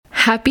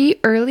Happy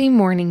early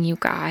morning, you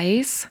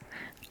guys.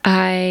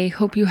 I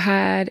hope you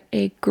had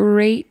a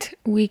great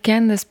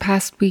weekend this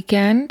past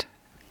weekend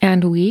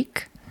and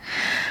week.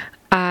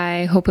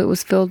 I hope it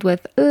was filled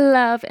with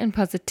love and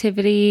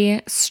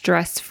positivity,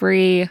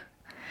 stress-free,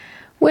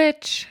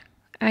 which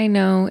I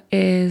know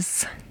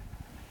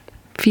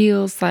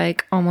feels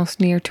like almost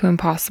near to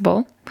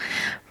impossible,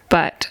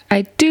 but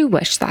I do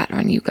wish that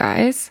on you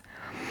guys.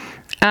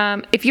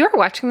 If you are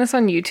watching this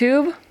on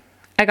YouTube,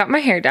 I got my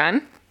hair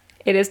done.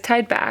 It is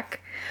tied back.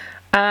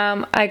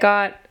 I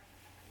got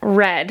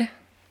red,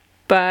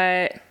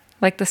 but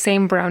like the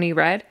same brownie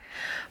red,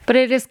 but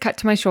it is cut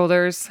to my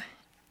shoulders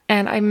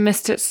and I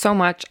missed it so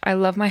much. I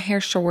love my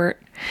hair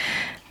short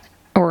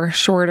or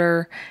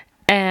shorter,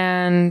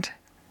 and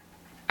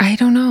I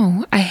don't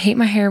know. I hate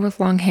my hair with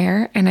long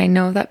hair, and I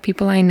know that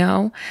people I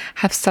know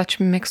have such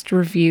mixed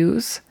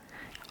reviews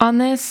on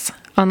this,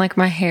 on like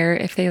my hair,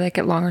 if they like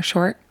it long or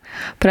short,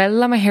 but I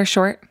love my hair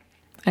short.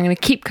 I'm going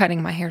to keep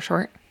cutting my hair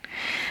short.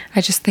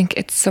 I just think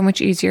it's so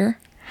much easier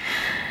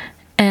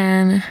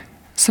and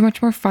so much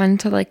more fun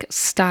to like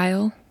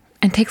style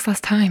and takes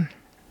less time.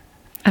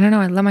 I don't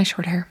know. I love my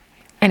short hair.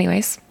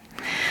 Anyways.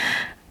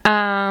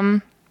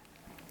 But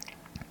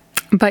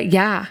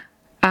yeah,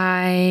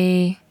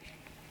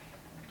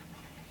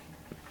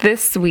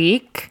 this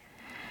week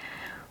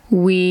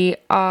we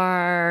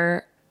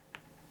are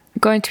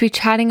going to be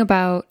chatting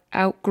about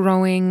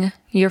outgrowing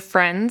your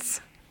friends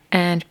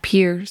and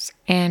peers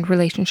and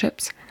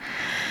relationships.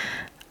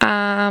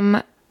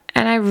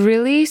 And I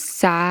really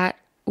sat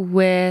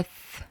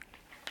with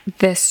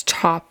this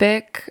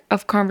topic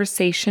of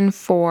conversation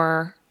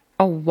for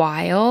a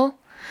while,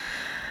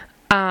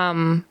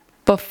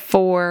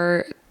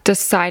 before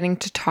deciding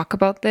to talk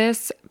about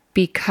this,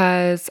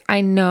 because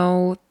I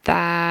know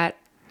that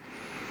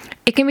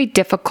it can be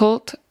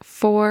difficult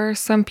for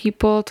some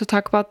people to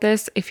talk about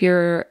this if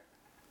you're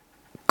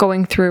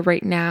going through it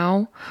right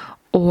now,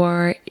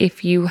 or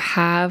if you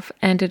have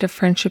ended a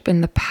friendship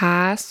in the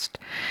past.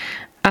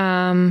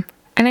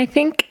 And I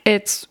think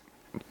it's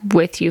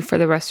with you for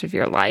the rest of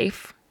your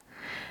life.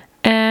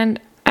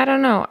 And I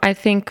don't know. I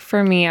think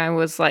for me, I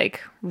was like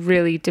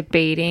really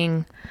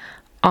debating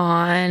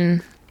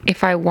on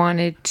if I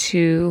wanted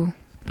to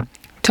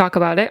talk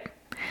about it.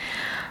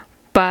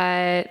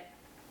 But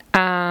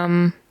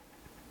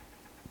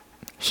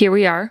here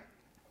we are.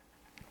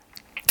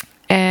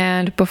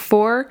 And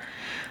before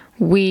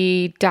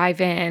we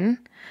dive in,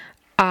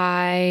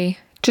 I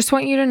just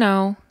want you to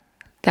know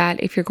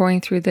that if you're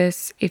going through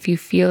this, if you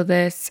feel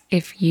this,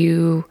 if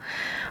you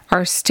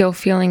are still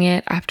feeling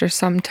it after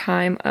some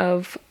time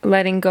of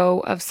letting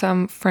go of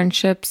some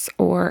friendships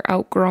or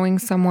outgrowing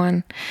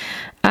someone,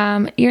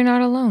 you're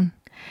not alone.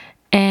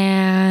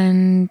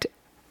 And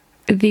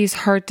these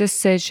hard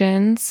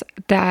decisions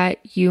that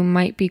you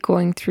might be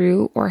going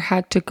through or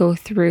had to go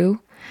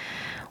through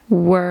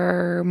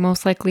were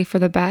most likely for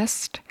the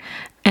best.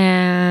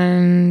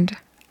 And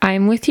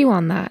I'm with you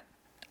on that.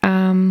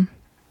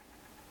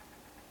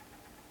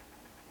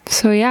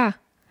 So yeah,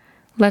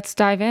 let's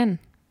dive in.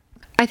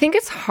 I think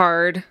it's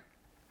hard,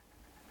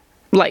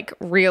 like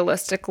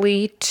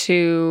realistically,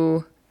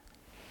 to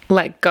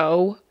let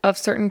go of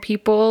certain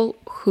people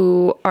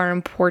who are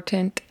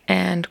important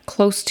and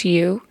close to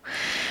you,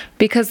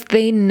 because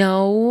they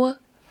know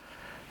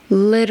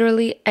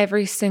literally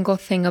every single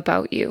thing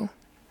about you,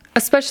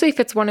 especially if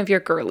it's one of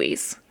your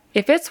girlies.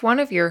 If it's one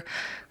of your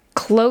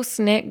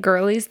close-knit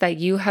girlies that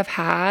you have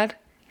had,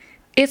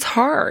 it's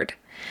hard.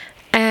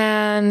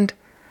 And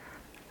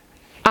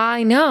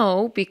I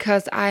know,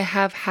 because I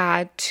have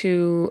had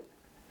to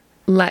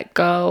let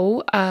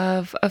go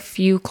of a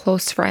few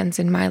close friends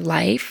in my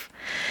life.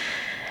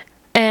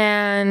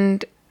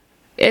 And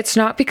it's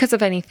not because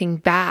of anything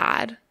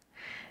bad.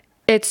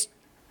 It's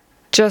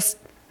just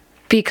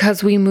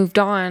because we moved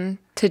on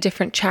to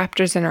different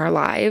chapters in our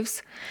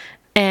lives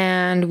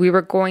and we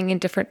were going in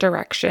different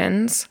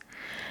directions.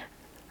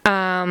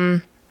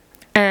 And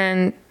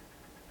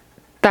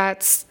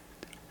that's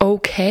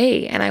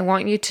okay. And I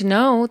want you to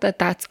know that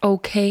that's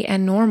okay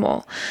and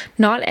normal.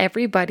 Not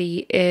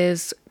everybody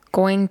is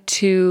going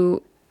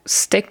to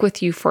stick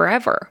with you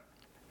forever.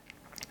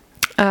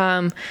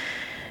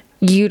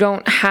 You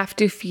don't have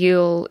to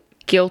feel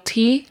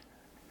guilty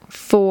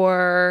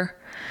for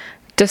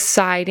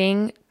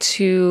deciding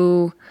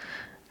to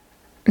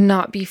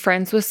not be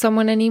friends with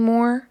someone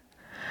anymore,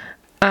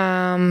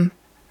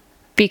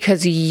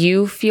 because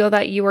you feel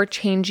that you are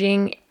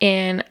changing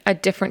in a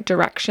different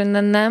direction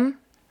than them.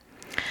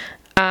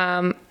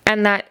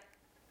 And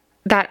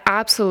that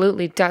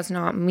absolutely does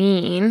not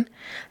mean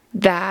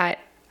that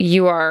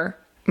you are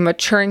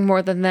maturing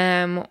more than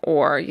them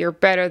or you're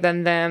better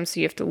than them, so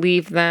you have to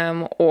leave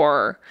them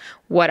or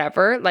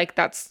whatever. Like,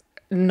 that's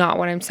not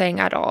what I'm saying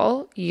at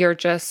all. You're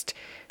just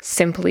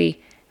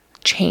simply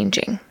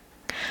changing,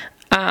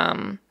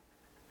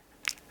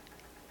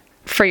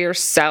 for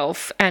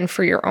yourself and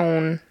for your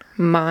own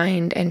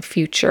mind and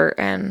future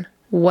and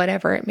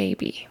whatever it may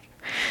be.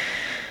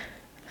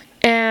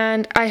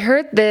 And I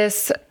heard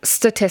this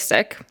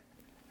statistic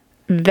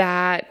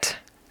that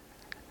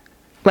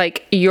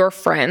like your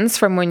friends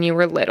from when you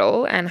were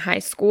little and high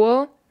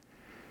school,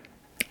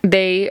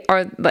 they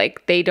are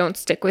like, they don't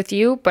stick with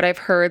you. But I've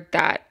heard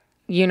that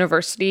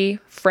university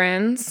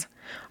friends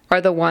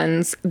are the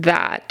ones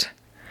that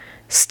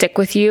stick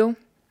with you.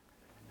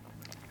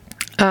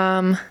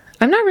 I'm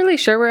not really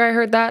sure where I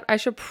heard that. I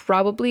should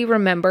probably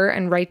remember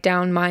and write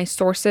down my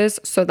sources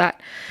so that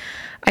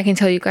I can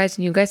tell you guys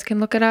and you guys can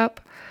look it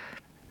up.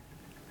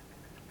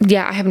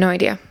 Yeah, I have no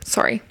idea.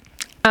 Sorry.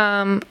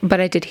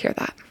 But I did hear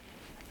that.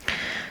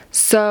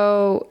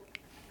 So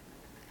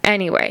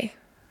anyway,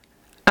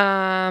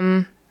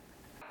 I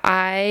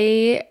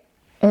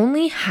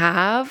only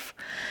have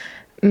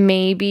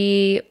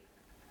maybe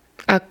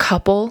a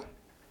couple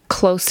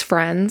close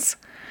friends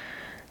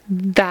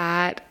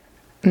that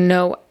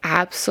know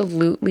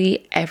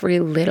absolutely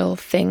every little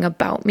thing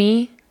about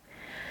me.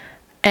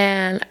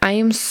 And I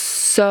am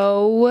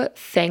so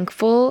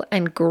thankful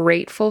and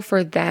grateful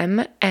for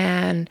them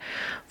and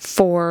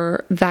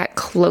for that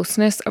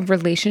closeness of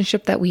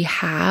relationship that we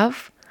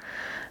have.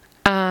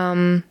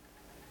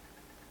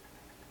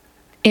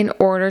 In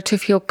order to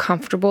feel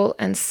comfortable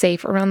and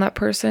safe around that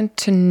person,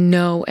 to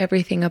know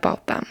everything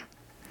about them.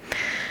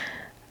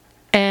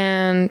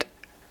 And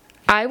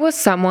I was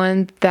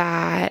someone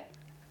that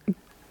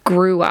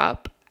grew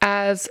up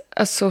as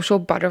a social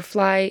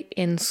butterfly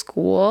in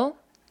school,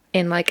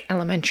 in like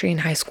elementary and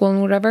high school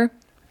and whatever,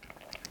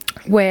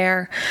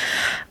 where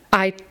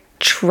I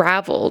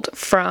traveled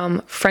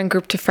from friend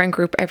group to friend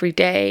group every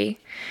day,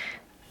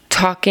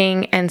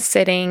 talking and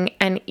sitting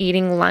and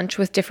eating lunch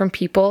with different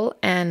people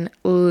and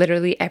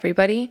literally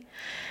everybody.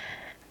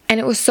 And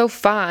it was so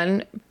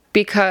fun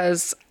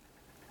because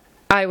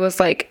I was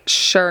like,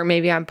 sure,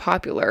 maybe I'm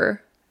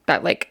popular,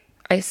 that like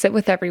I sit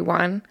with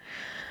everyone,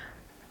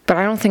 but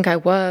I don't think I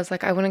was.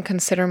 Like, I wouldn't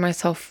consider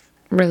myself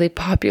really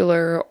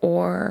popular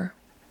or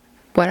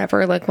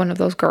whatever, like one of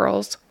those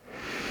girls.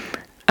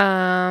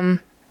 And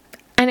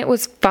it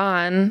was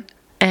fun,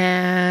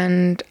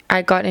 and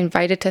I got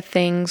invited to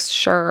things,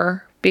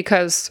 sure,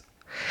 because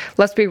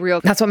let's be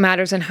real, that's what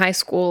matters in high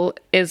school,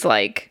 is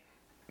like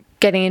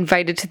getting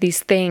invited to these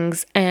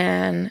things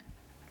and,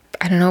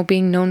 I don't know,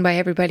 being known by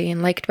everybody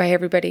and liked by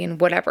everybody and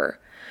whatever.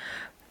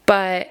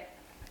 But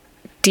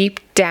deep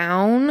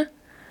down,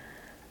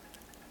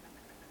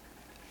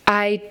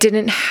 I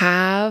didn't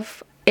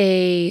have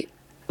a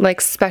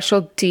like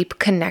special deep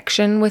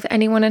connection with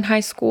anyone in high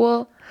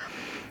school.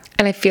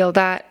 And I feel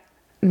that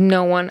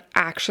no one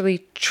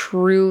actually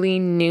truly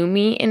knew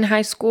me in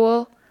high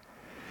school,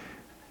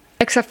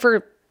 except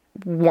for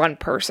one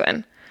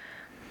person.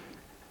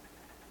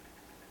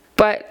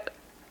 But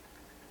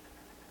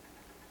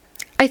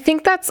I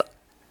think that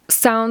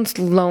sounds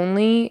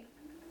lonely,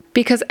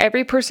 because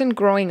every person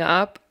growing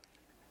up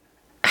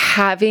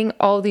having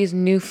all these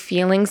new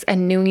feelings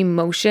and new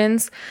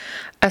emotions,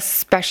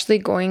 especially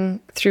going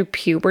through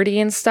puberty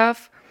and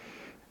stuff,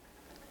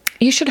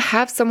 you should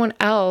have someone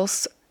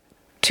else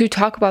to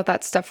talk about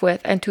that stuff with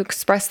and to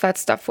express that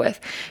stuff with.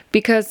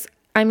 Because,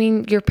 I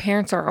mean, your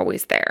parents are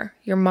always there.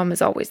 Your mom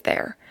is always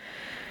there.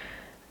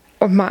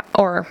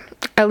 Or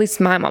at least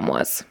my mom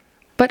was.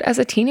 But as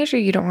a teenager,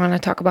 you don't want to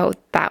talk about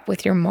that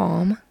with your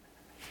mom.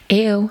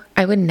 Ew,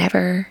 I would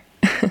never.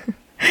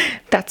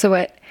 That's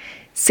what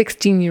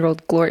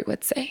 16-year-old Glory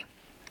would say.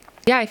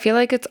 Yeah, I feel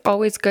like it's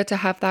always good to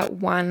have that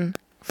one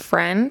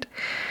friend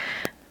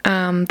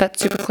that's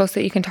super close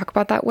that you can talk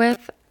about that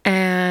with.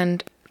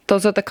 And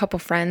those are the couple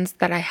friends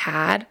that I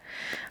had.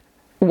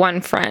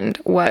 One friend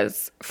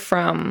was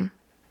from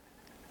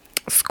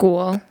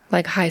school,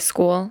 like high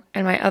school,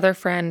 and my other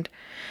friend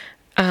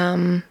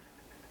also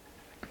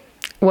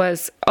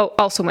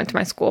went to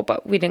my school,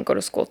 but we didn't go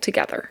to school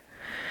together.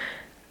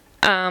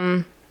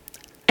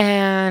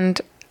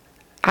 And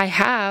I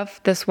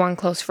have this one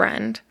close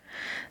friend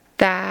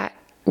that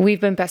we've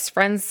been best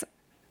friends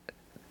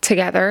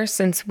together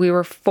since we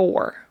were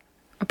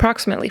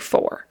approximately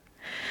 4.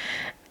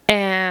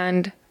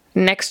 And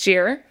next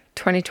year,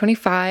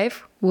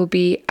 2025, will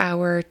be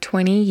our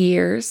 20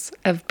 years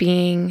of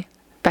being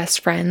best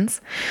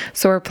friends.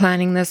 So we're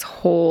planning this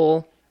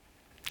whole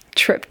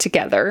trip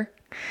together.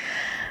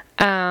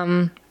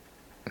 And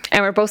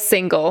we're both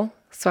single.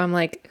 So I'm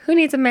like, who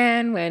needs a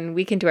man when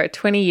we can do our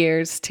 20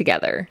 years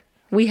together?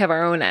 We have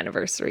our own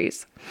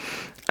anniversaries,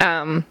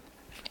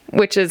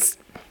 which is,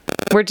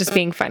 we're just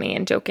being funny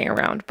and joking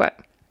around, but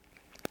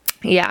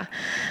yeah.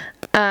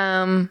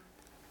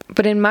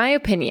 But in my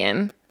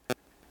opinion,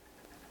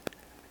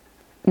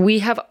 we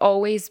have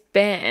always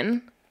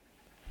been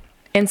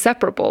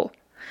inseparable,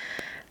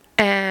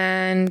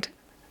 and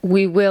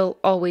we will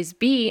always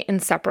be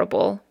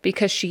inseparable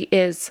because she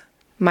is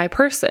my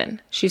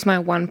person. She's my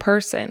one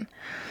person.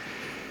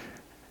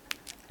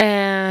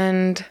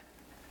 And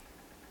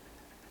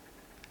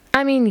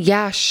I mean,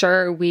 yeah,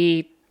 sure,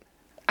 we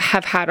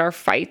have had our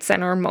fights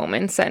and our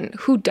moments, and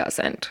who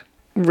doesn't?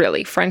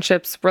 Really,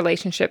 friendships,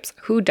 relationships,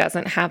 who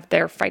doesn't have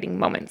their fighting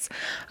moments?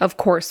 Of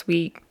course,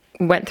 we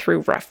went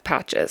through rough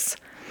patches.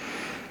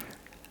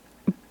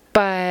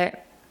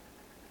 But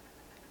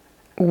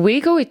we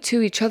go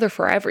to each other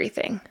for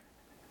everything.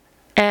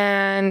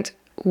 And And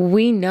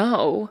we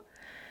know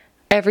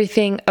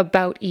everything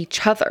about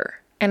each other.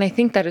 And I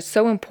think that is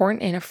so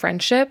important in a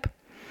friendship.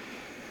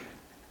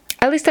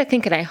 At least I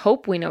think and I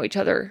hope we know each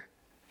other.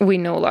 We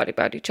know a lot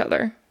about each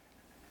other.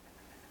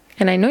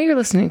 And I know you're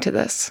listening to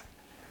this.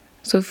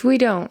 So if we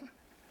don't,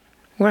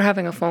 we're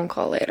having a phone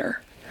call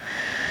later.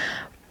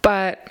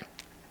 But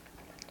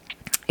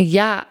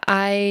yeah,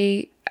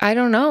 I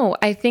don't know.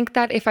 I think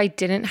that if I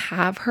didn't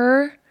have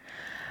her,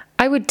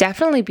 I would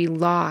definitely be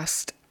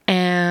lost.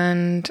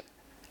 And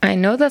I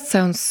know that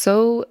sounds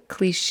so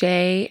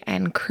cliche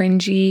and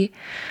cringy,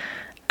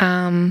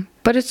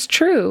 but it's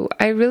true.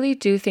 I really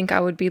do think I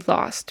would be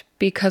lost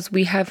because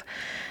we have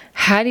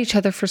had each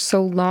other for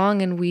so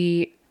long, and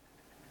we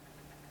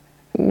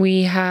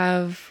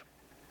have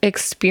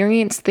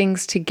experienced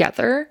things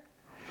together,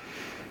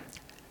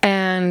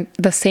 and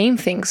the same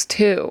things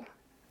too,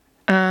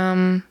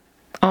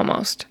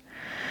 almost.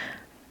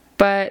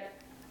 But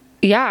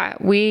yeah,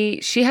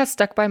 she has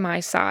stuck by my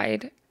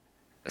side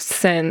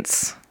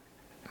since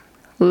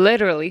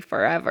literally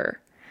forever.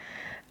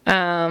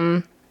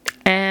 And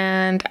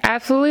I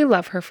absolutely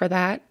love her for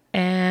that,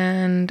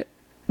 and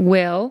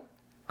will,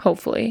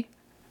 hopefully,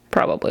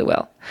 probably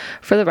will,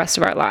 for the rest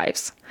of our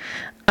lives.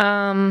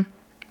 And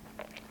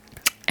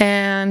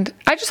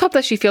I just hope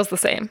that she feels the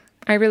same.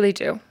 I really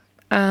do.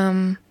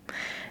 And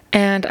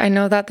I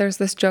know that there's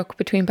this joke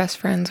between best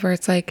friends where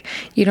it's like,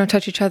 you don't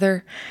touch each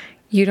other,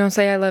 you don't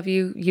say I love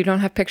you, you don't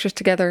have pictures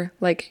together,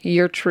 like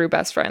you're true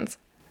best friends.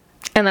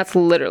 And that's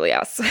literally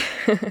us.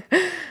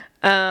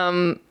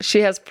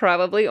 She has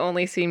probably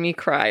only seen me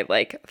cry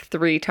like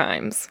 3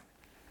 times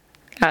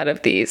out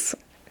of these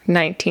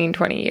 19,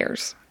 20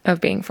 years of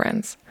being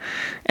friends.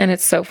 And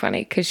it's so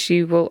funny because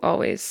she will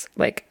always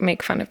like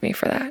make fun of me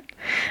for that.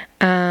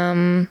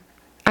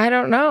 I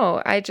don't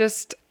know.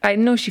 I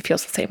know she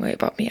feels the same way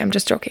about me. I'm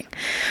just joking.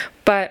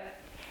 But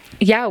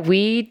yeah,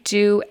 we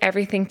do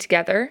everything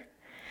together.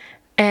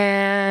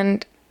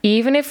 And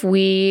even if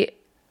we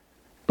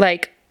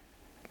like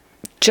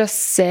just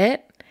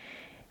sit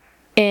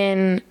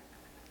in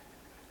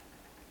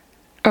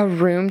a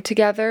room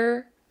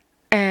together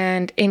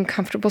and in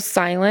comfortable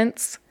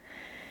silence,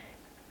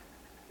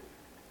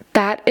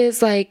 that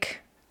is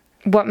like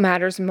what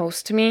matters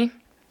most to me.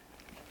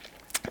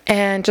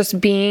 And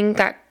just being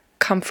that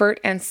comfort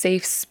and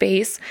safe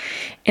space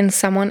in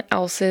someone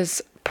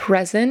else's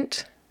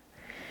present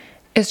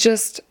is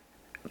just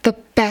the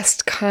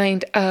best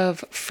kind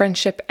of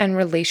friendship and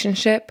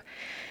relationship.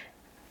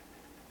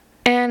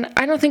 And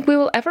I don't think we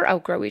will ever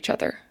outgrow each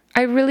other.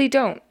 I really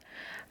don't.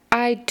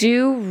 I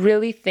do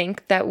really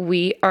think that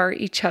we are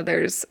each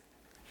other's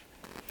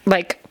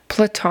like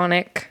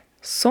platonic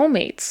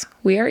soulmates.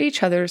 We are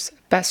each other's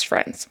best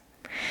friends.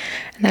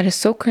 And that is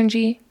so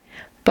cringy,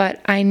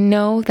 but I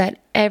know that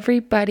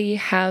everybody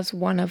has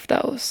one of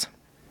those.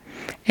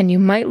 And you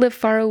might live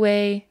far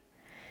away,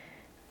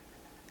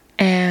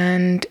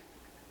 and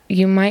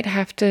you might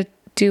have to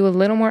do a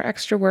little more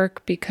extra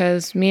work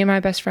because me and my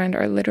best friend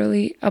are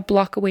literally a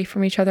block away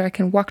from each other. I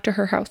can walk to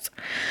her house.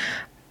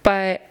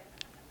 But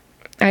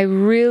I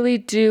really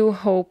do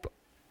hope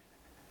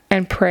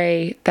and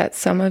pray that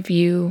some of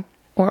you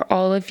or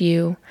all of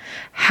you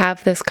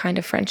have this kind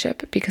of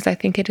friendship, because I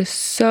think it is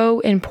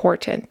so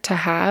important to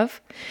have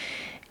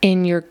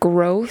in your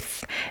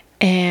growth.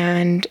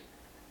 And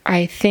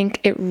I think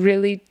it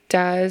really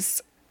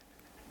does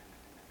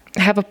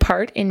have a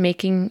part in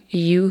making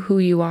you who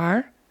you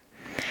are.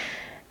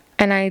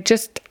 And I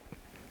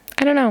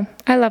don't know.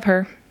 I love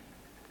her.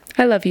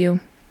 I love you.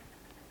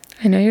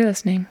 I know you're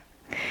listening.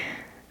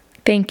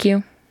 Thank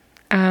you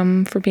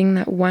for being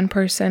that one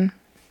person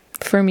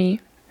for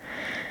me.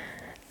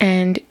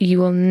 And you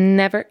will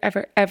never,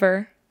 ever,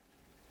 ever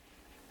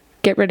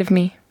get rid of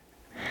me.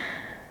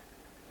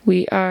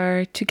 We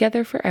are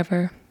together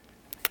forever.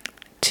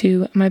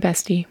 To my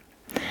bestie.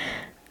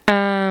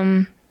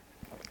 And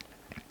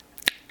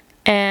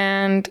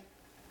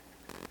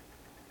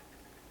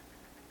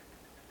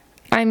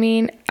I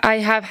mean, I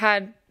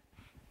have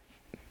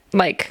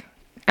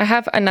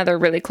another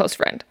really close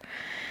friend,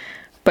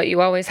 but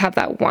you always have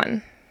that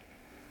one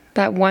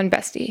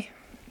bestie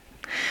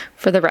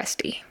for the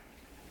restie.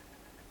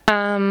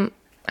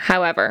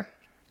 However,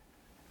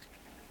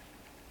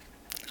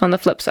 on the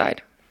flip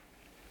side,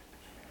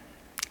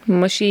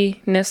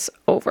 mushiness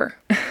over.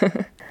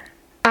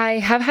 I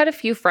have had a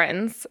few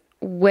friends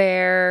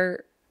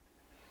where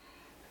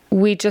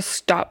we just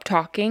stopped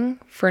talking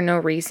for no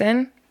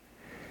reason.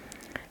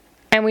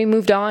 And we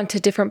moved on to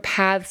different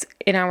paths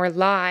in our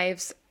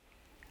lives.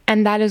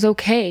 And that is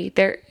okay.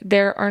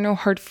 There are no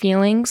hard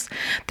feelings.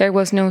 There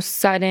was no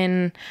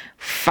sudden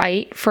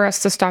fight for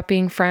us to stop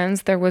being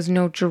friends. There was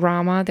no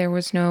drama. There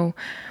was no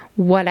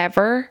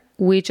whatever.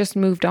 We just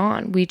moved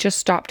on. We just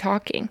stopped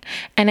talking.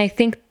 And I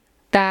think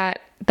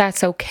that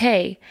that's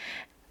okay.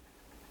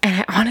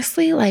 And I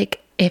honestly,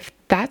 like, if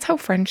that's how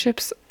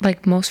friendships,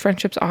 like most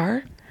friendships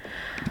are,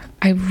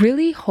 I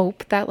really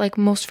hope that like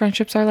most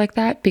friendships are like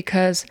that,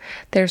 because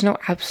there's no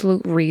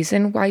absolute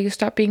reason why you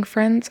stop being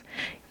friends.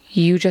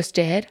 You just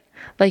did.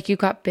 Like you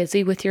got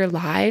busy with your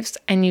lives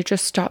and you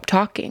just stopped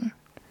talking.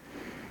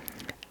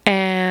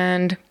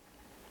 And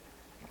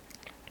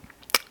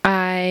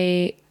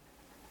I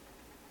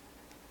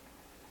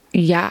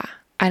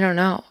don't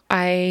know.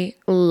 I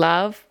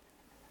love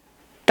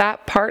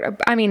that part of,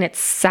 I mean, it's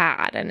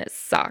sad and it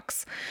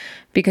sucks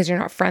because you're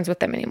not friends with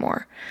them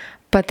anymore.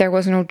 But there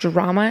was no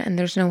drama and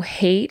there's no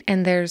hate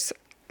and there's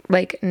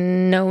like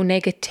no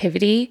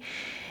negativity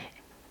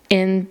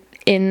in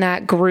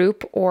that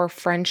group or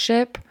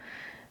friendship.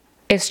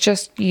 It's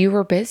just you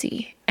were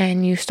busy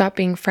and you stopped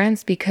being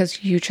friends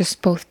because you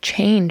just both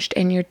changed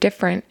and you're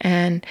different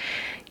and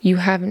you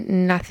have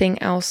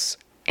nothing else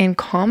in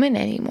common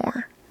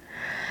anymore.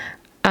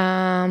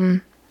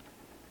 And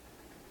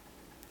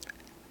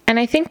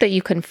I think that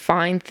you can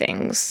find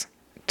things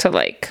to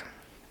like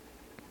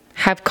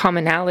have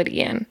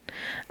commonality in.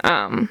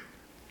 And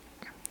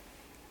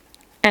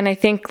I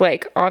think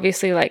like,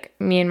 obviously like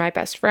me and my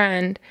best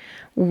friend,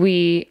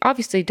 we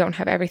obviously don't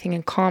have everything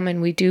in common.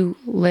 We do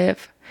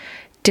live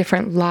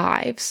different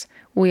lives.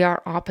 We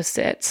are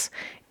opposites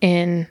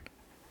in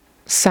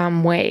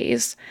some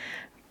ways,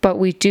 but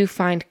we do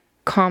find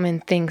common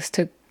things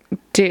to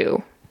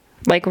do.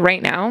 Like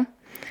right now,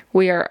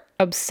 we are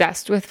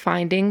obsessed with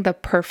finding the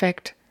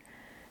perfect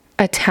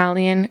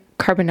Italian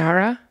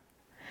carbonara,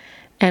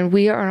 and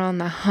we are on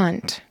the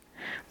hunt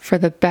for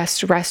the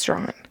best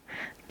restaurant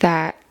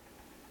that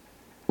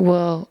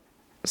will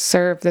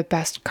serve the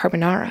best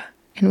carbonara,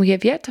 and we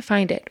have yet to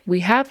find it. We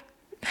have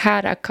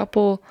had a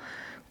couple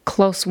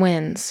close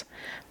wins,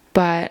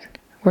 but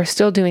we're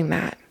still doing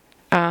that.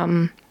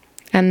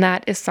 And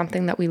that is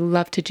something that we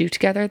love to do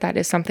together. That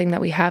is something that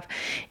we have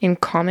in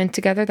common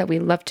together that we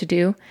love to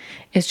do,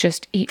 is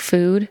just eat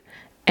food,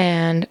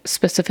 and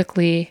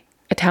specifically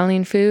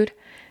Italian food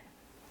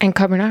and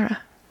carbonara.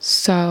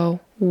 So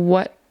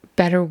what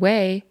better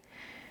way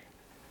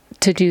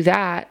to do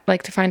that,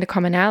 like to find a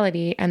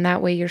commonality, and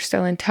that way you're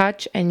still in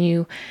touch and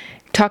you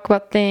talk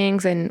about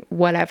things and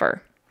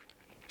whatever.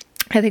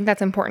 I think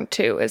that's important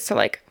too, is to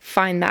like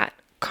find that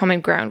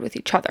common ground with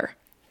each other.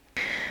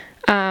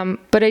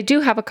 But I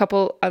do have a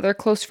couple other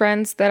close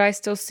friends that I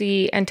still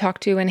see and talk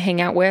to and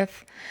hang out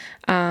with.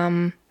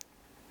 And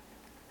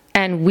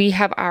we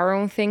have our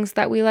own things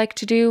that we like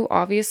to do,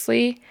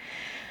 obviously,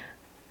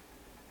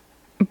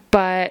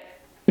 but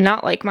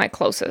not like my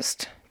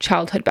closest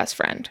childhood best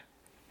friend.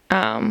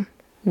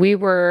 We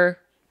were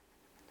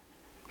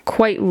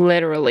quite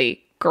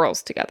literally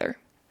girls together.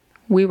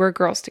 We were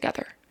girls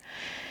together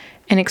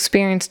and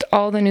experienced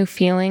all the new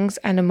feelings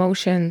and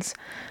emotions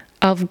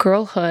of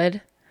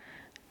girlhood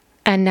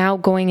and now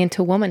going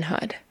into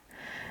womanhood.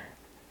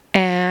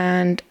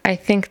 And I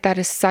think that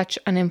is such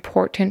an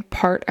important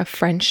part of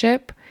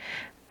friendship,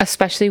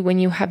 especially when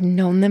you have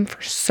known them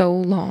for so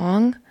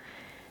long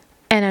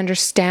and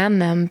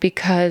understand them,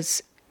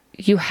 because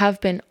you have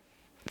been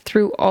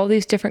through all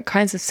these different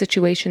kinds of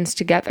situations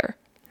together.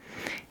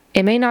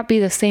 It may not be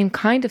the same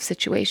kind of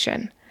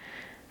situation,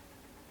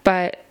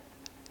 but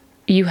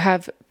you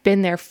have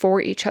been there for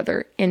each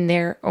other in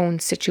their own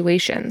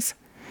situations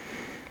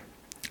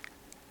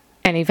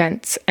and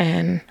events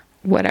and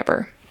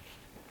whatever.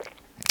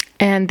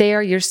 And they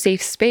are your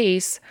safe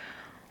space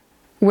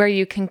where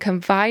you can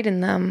confide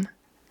in them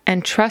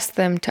and trust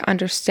them to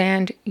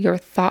understand your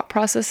thought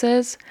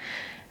processes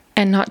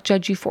and not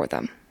judge you for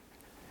them.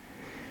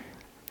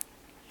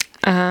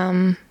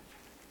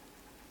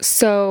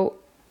 So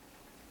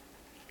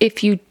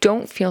if you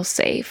don't feel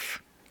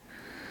safe,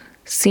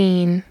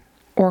 seen,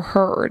 or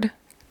heard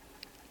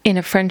in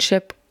a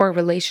friendship or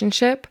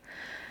relationship,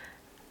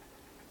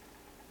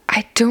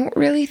 I don't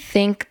really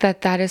think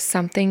that that is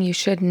something you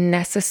should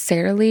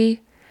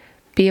necessarily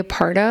be a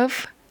part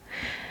of.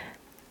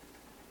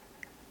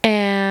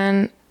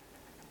 And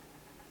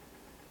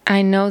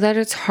I know that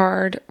it's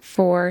hard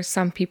for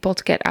some people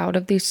to get out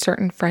of these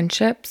certain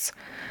friendships.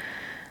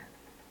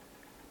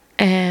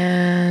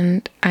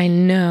 And I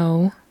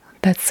know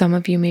that some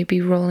of you may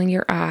be rolling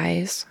your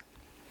eyes.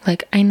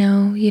 Like, I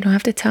know you don't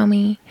have to tell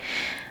me.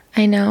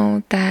 I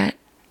know that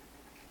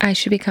I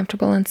should be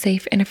comfortable and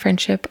safe in a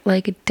friendship.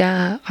 Like,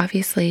 duh,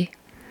 obviously.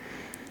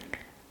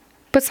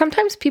 But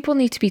sometimes people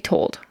need to be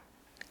told,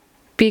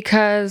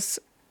 because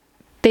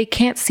they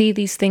can't see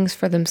these things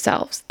for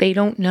themselves. They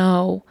don't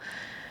know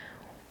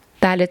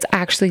that it's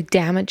actually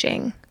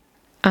damaging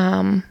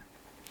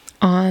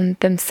on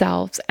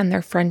themselves and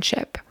their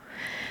friendship.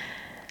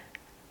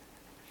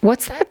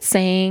 What's that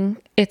saying?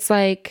 It's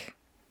like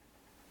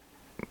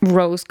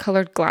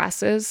rose-colored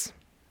glasses.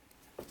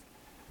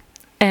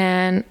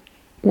 And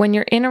when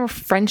you're in a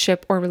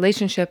friendship or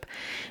relationship,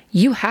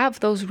 you have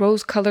those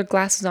rose-colored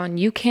glasses on.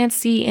 You can't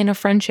see in a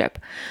friendship,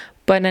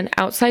 but an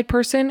outside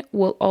person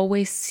will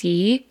always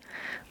see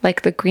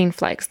like the green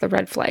flags, the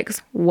red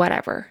flags,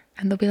 whatever.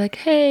 And they'll be like,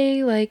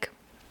 hey, like,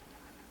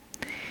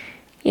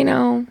 you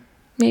know,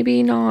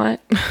 maybe not.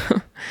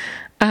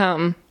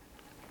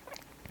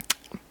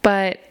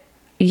 But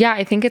yeah,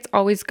 I think it's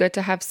always good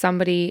to have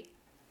somebody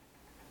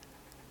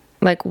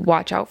like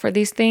watch out for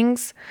these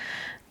things.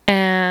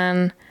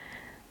 And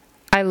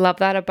I love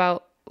that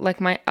about like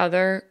my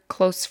other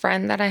close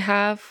friend that I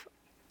have,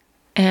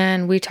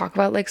 and we talk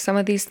about like some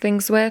of these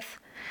things with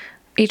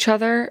each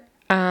other.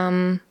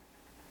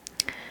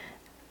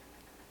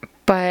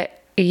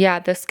 But yeah,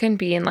 this can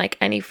be in like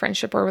any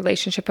friendship or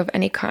relationship of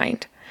any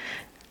kind.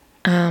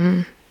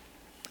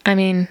 I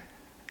mean,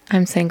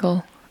 I'm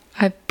single.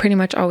 I've pretty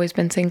much always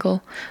been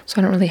single, so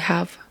I don't really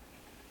have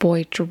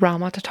boy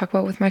drama to talk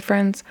about with my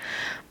friends.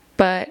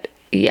 But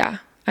yeah,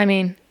 I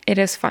mean, it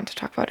is fun to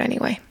talk about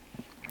anyway.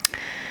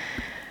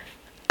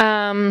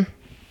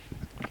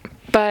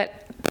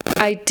 But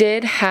I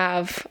did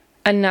have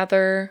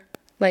another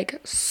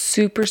like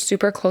super,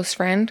 super close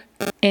friend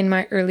in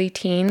my early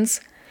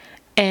teens,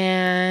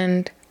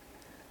 and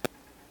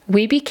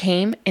we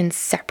became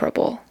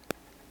inseparable.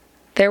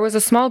 There was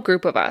a small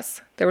group of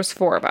us. There was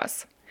 4 of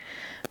us.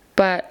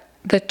 But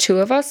the 2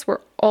 of us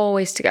were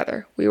always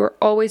together. We were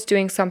always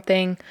doing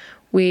something.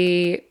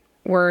 We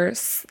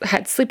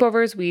had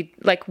sleepovers.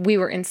 We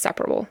were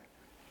inseparable.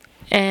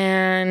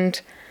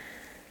 And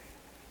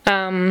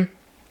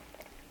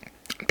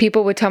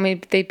people would tell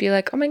me, they'd be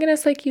like, "Oh my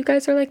goodness, like you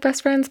guys are like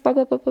best friends, blah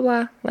blah blah blah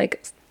blah."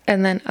 Like,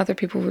 and then other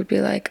people would be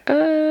like,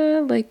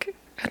 like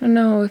I don't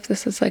know if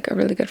this is like a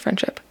really good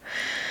friendship.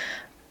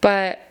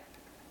 But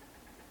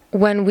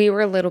when we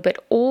were a little bit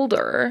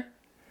older,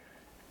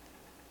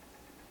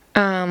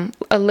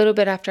 a little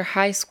bit after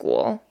high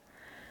school,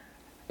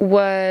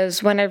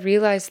 was when I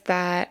realized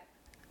that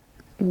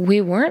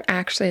we weren't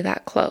actually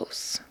that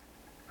close.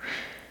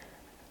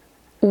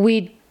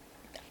 We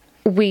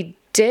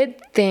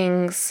did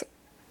things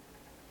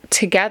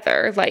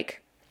together,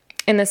 like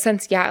in the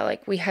sense, yeah,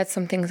 like we had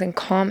some things in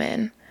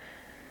common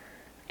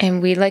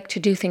and we like to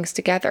do things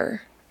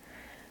together.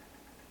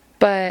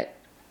 But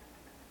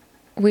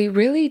we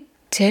really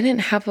didn't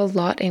have a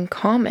lot in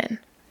common.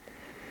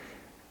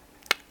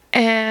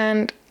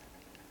 And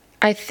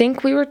I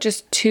think we were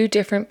just 2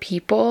 different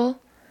people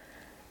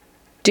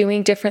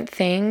doing different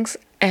things,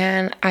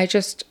 and I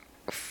just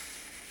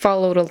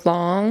followed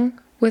along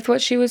with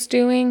what she was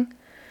doing.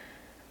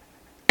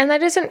 And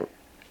that isn't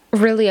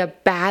really a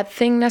bad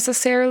thing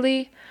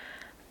necessarily,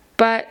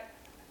 but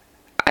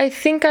I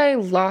think I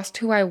lost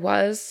who I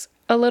was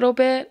a little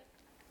bit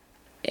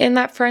in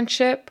that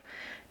friendship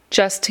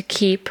just to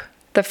keep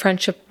the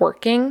friendship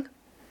working.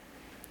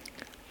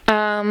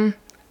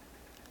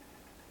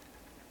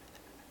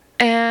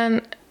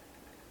 And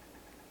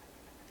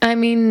I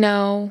mean,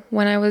 no,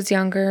 when I was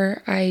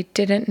younger, I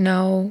didn't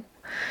know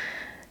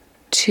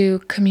to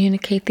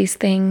communicate these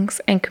things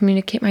and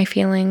communicate my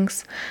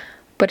feelings,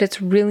 but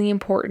it's really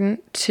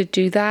important to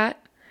do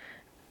that.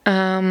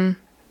 And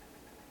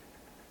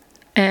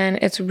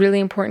it's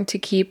really important to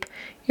keep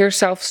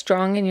yourself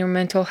strong in your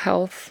mental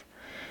health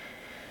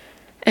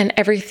and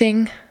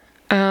everything.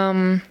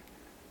 And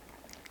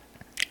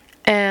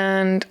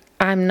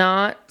I'm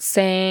not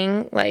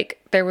saying like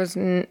there was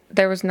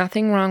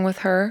nothing wrong with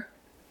her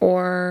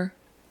or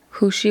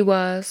who she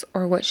was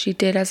or what she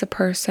did as a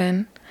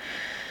person.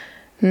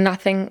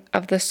 Nothing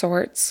of the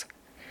sorts.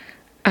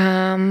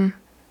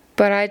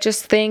 But I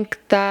just think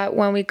that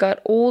when we got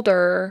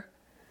older,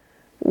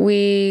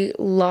 we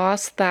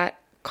lost that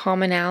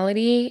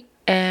commonality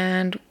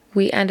and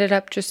we ended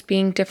up just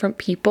being different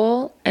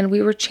people, and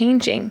we were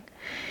changing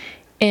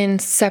in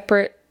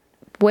separate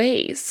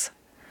ways,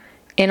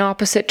 in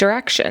opposite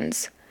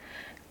directions.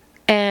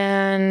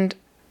 And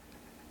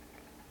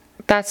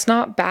that's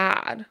not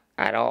bad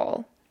at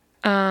all.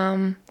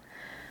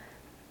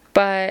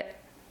 But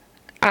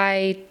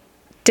I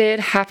did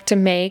have to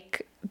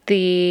make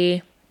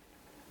the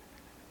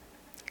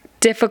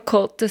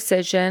difficult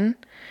decision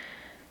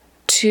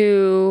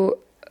to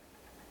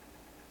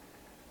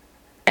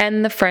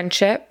end the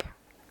friendship.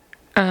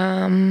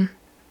 And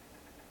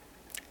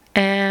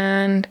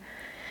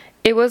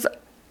it was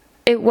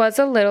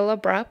a little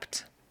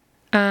abrupt.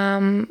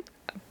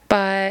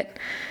 But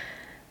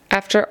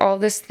after all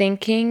this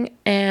thinking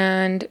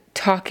and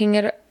talking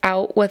it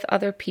out with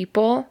other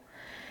people,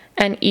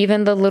 and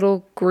even the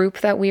little group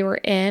that we were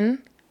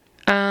in,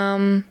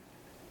 I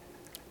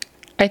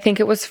think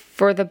it was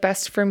for the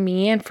best for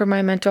me and for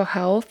my mental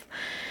health.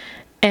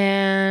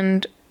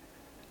 And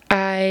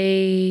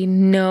I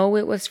know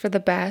it was for the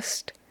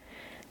best.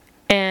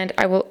 And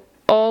I will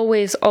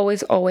always,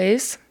 always,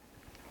 always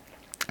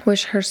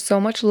wish her so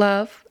much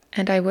love,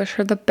 and I wish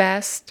her the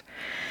best.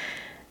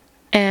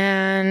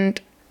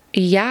 And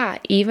yeah,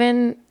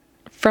 even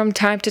from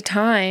time to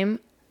time,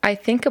 I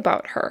think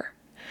about her.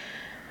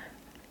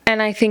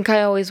 And I think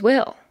I always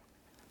will.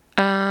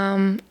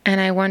 And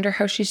I wonder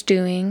how she's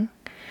doing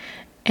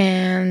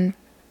and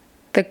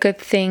the good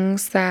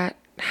things that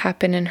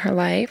happen in her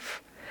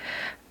life.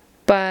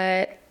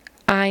 But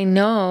I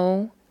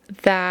know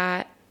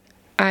that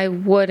I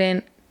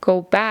wouldn't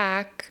go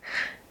back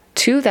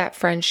to that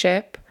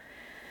friendship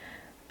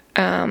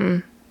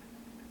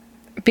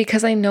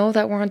because I know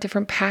that we're on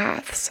different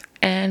paths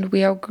and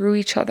we outgrew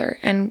each other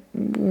and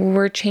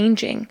we're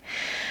changing.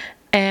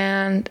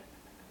 And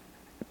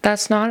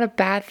that's not a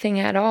bad thing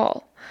at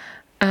all.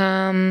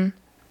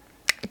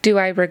 Do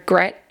I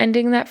regret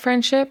ending that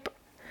friendship?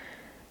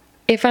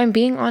 if I'm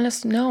being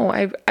honest, no,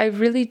 I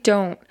really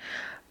don't.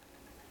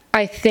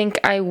 I think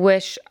I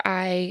wish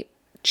I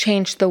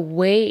changed the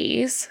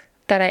ways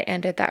that I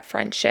ended that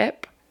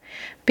friendship,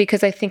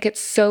 because I think it's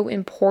so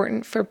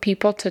important for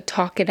people to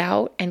talk it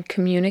out and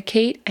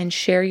communicate and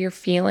share your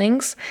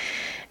feelings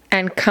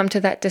and come to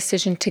that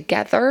decision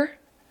together.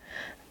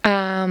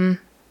 And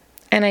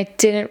I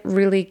didn't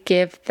really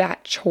give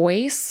that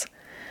choice.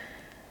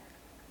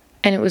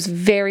 And it was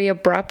very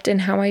abrupt in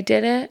how I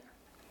did it.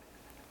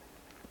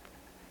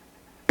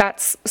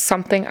 That's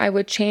something I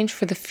would change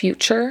for the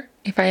future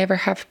if I ever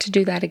have to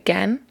do that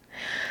again.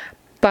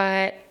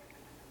 But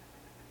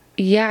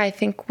yeah, I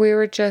think we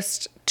were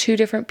just two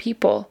different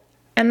people.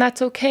 And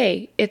that's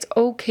okay. It's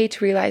okay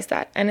to realize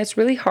that. And it's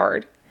really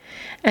hard.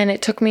 And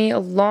it took me a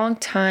long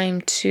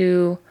time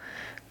to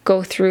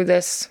go through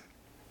this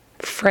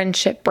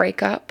friendship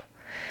breakup.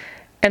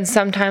 And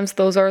sometimes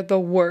those are the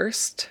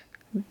worst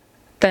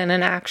than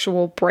an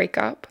actual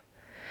breakup.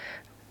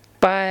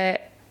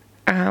 But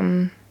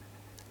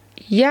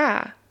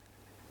yeah,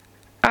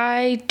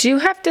 I do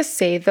have to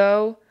say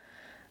though,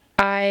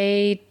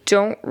 I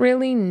don't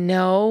really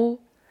know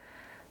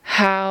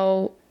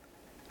how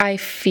I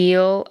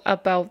feel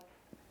about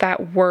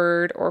that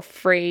word or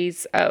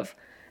phrase of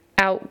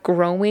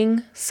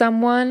outgrowing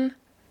someone,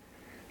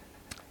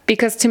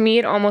 because to me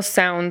it almost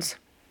sounds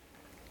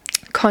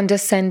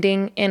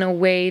condescending in a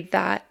way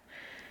that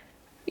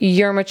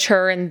you're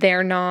mature and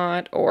they're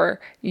not, or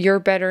you're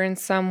better in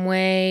some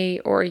way,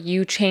 or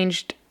you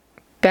changed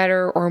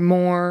better or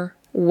more,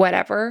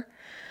 whatever.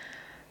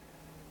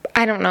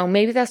 I don't know.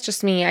 Maybe that's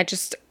just me. I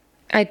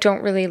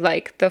don't really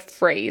like the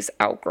phrase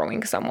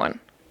outgrowing someone.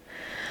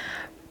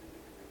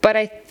 But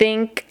I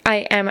think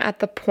I am at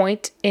the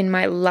point in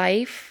my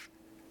life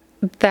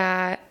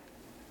that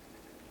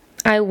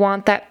I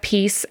want that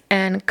peace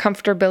and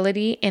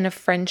comfortability in a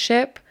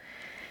friendship.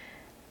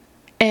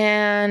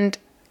 And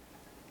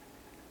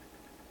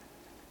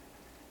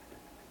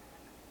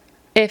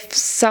if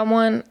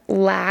someone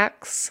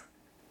lacks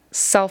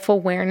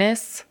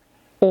self-awareness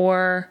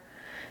or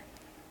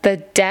the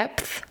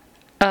depth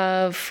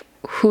of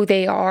who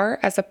they are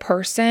as a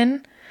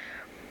person,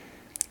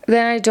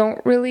 then I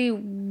don't really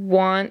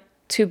want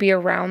to be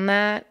around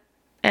that.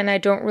 And I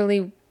don't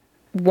really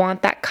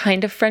want that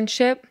kind of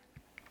friendship.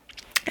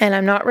 And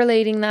I'm not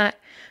relating that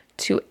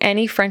to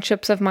any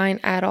friendships of mine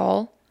at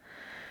all,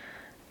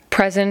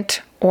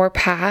 present or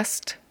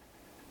past.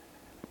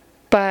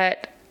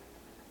 But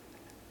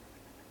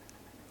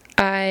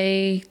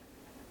I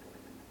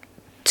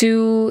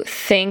do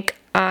think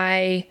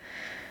I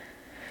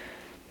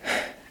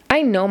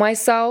know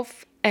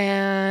myself,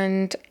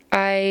 and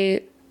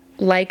I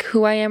like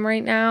who I am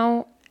right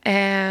now,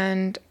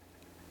 and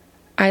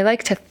I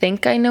like to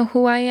think I know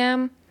who I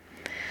am.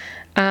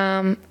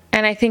 And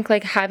I think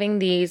like having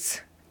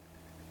these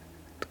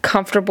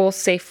comfortable,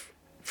 safe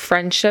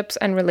friendships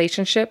and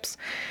relationships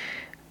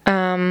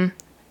can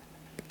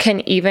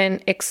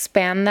even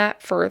expand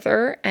that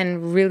further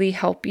and really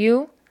help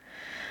you.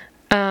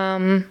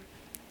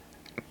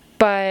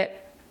 But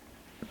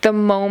the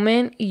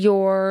moment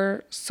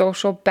your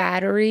social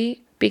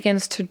battery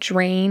begins to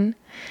drain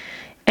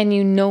and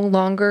you no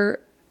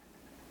longer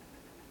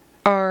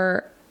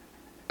are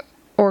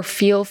or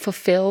feel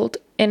fulfilled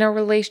in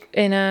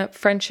a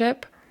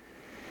friendship,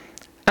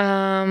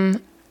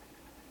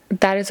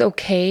 that is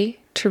okay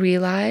to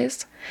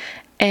realize.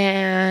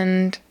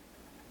 And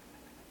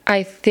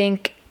I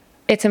think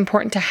it's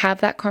important to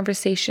have that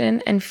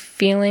conversation and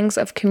feelings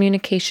of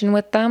communication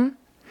with them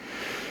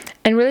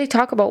and really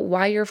talk about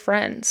why you're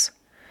friends.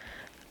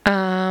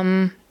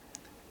 And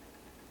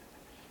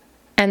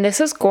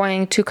this is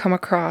going to come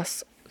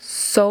across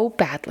so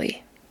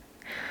badly,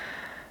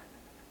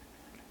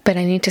 but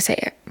I need to say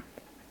it.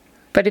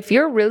 But if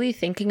you're really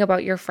thinking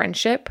about your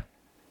friendship,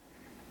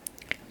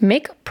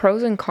 make a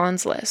pros and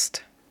cons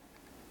list.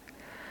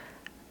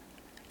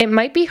 It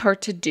might be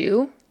hard to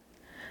do,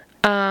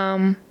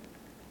 but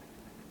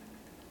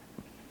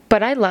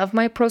I love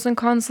my pros and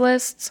cons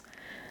lists.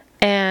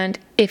 And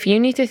if you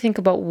need to think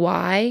about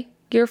why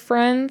you're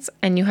friends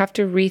and you have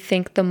to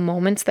rethink the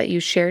moments that you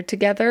shared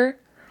together,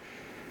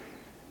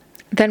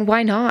 then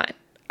why not?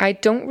 I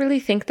don't really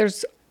think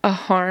there's a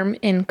harm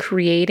in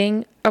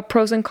creating a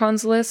pros and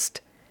cons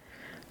list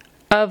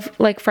of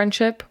like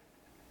friendship.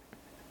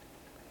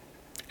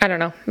 I don't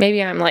know.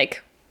 Maybe I'm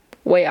like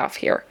way off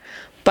here,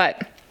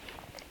 but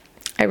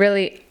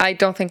I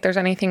don't think there's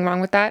anything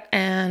wrong with that.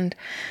 And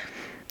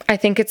I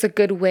think it's a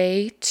good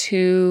way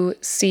to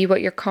see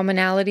what your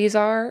commonalities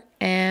are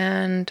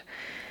and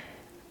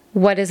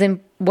what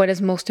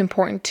is most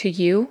important to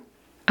you.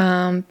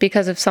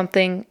 Because if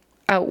something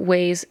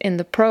outweighs in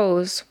the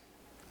pros,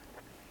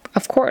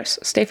 of course,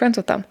 stay friends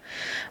with them.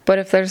 But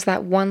if there's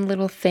that one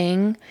little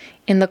thing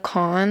in the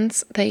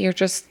cons that you're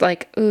just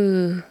like,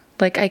 ooh,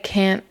 like I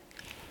can't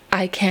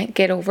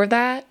get over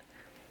that,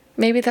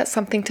 maybe that's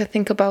something to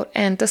think about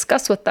and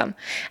discuss with them.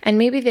 And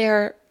maybe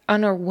they're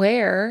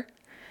unaware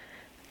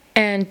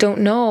and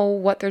don't know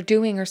what they're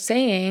doing or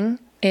saying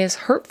is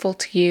hurtful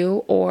to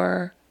you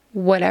or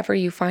whatever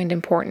you find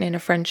important in a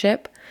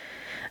friendship.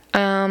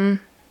 And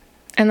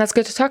that's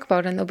good to talk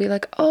about. And they'll be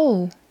like,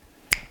 oh,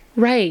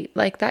 right,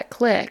 like that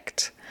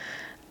clicked.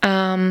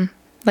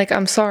 Like,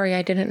 I'm sorry,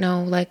 I didn't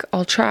know, like,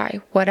 I'll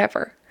try,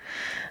 whatever.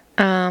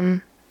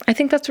 I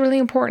think that's really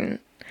important.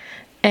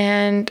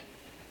 And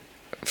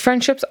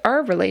friendships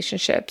are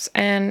relationships,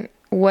 and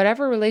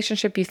whatever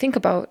relationship you think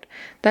about,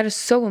 that is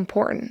so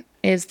important,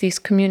 is these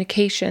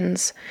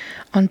communications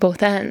on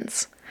both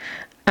ends.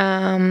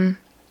 And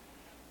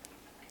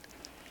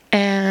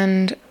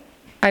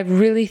I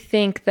really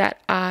think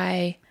that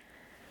I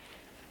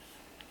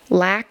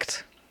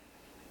lacked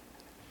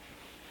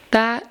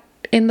that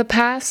in the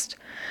past.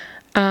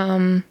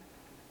 And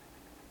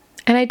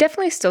I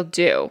definitely still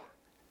do.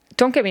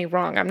 Don't get me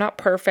wrong. I'm not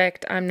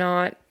perfect. I'm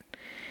not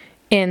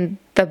in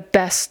the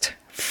best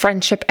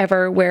friendship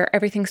ever where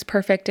everything's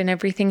perfect and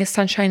everything is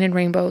sunshine and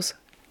rainbows.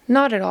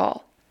 Not at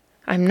all.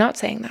 I'm not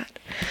saying that.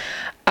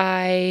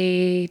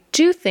 I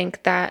do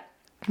think that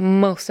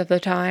most of the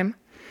time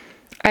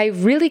I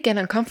really get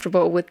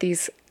uncomfortable with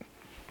these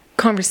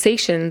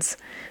conversations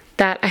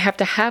that I have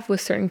to have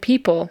with certain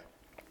people.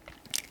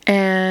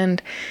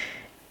 And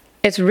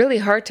it's really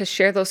hard to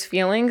share those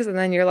feelings, and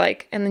then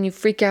you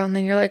freak out, and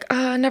then you're like,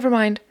 never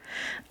mind.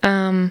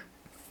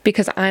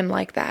 Because I'm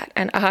like that,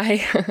 and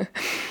I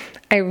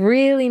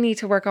really need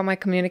to work on my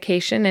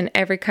communication in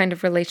every kind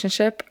of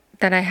relationship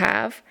that I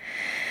have.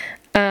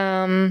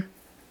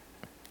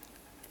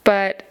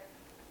 But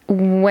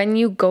when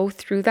you go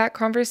through that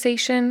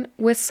conversation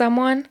with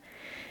someone,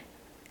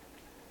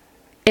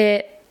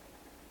 it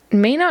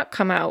may not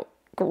come out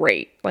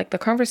great. Like, the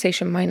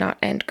conversation might not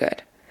end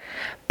good.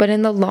 But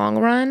in the long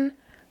run,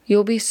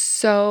 you'll be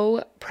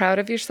so proud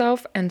of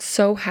yourself and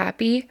so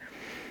happy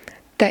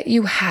that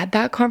you had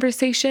that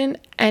conversation,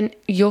 and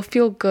you'll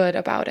feel good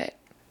about it.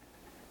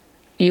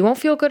 You won't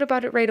feel good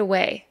about it right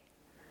away.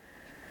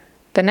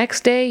 The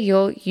next day,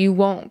 you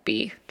won't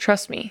be.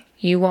 Trust me,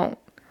 you won't.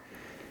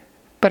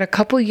 But a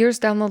couple years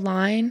down the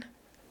line,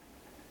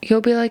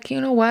 you'll be like, you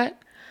know what?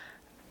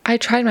 I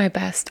tried my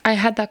best. I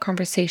had that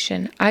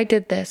conversation. I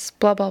did this,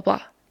 blah, blah,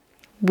 blah.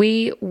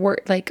 We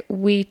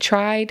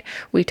tried,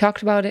 we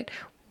talked about it,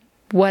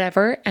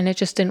 whatever, and it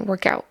just didn't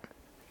work out.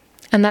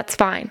 And that's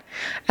fine.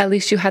 At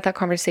least you had that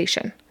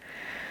conversation.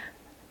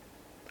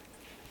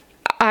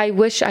 I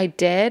wish I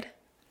did.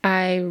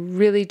 I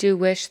really do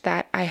wish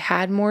that I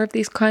had more of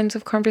these kinds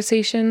of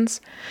conversations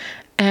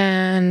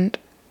and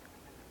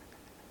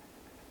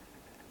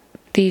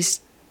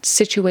these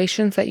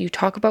situations that you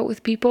talk about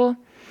with people.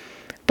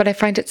 But I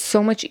find it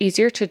so much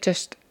easier to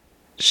just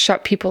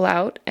shut people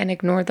out and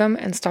ignore them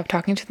and stop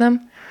talking to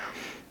them.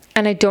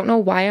 And I don't know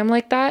why I'm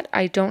like that.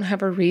 I don't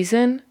have a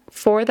reason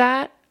for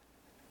that.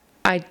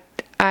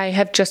 I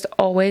have just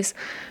always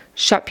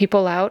shut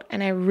people out,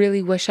 and I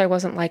really wish I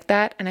wasn't like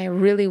that, and I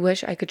really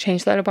wish I could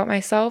change that about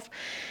myself.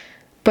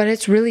 But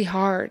it's really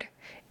hard.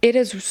 It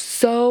is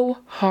so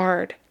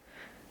hard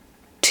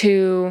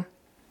to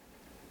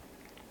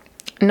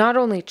not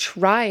only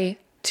try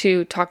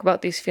to talk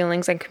about these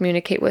feelings and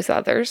communicate with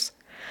others,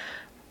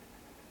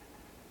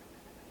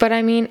 but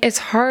I mean, it's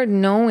hard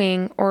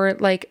knowing, or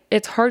like,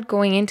 it's hard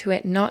going into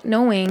it not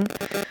knowing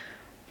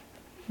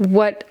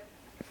what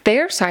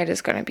their side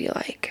is going to be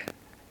like.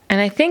 And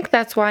I think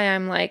that's why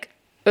I'm like,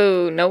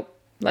 oh, nope,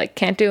 like,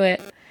 can't do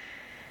it.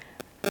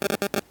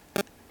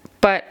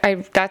 But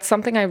that's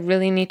something I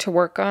really need to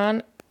work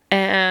on.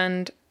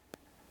 And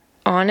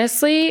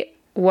honestly,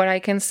 what I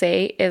can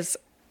say is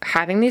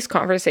having these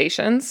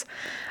conversations,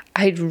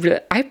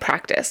 I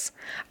practice.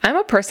 I'm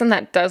a person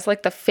that does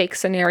like the fake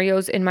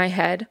scenarios in my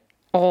head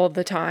all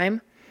the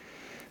time.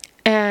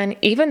 And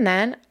even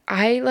then,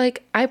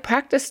 I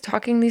practice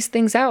talking these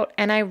things out,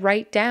 and I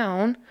write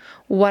down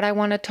what I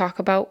want to talk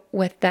about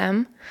with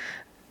them.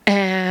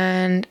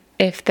 And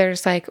if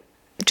there's like,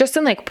 just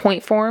in like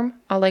point form,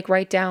 I'll like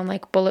write down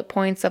like bullet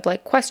points of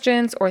like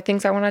questions or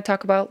things I want to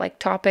talk about, like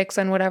topics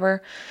and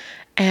whatever.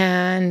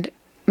 And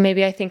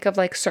maybe I think of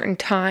like certain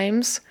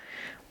times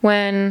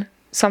when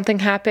something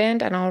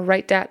happened, and I'll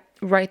write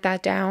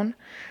that down.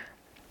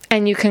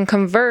 And you can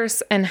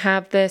converse and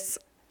have this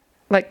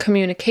like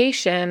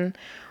communication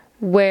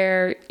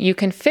where you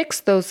can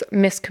fix those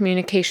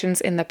miscommunications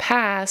in the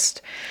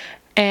past.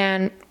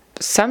 And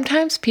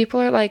sometimes people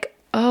are like,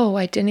 oh,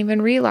 I didn't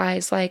even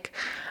realize, like,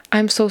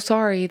 I'm so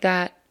sorry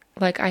that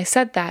like I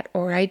said that,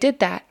 or I did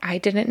that. I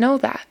didn't know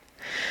that.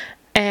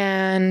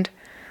 And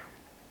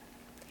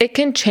it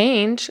can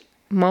change,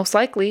 most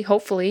likely,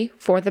 hopefully,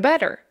 for the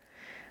better.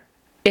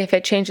 If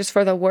it changes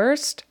for the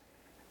worst,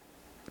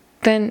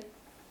 then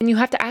you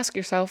have to ask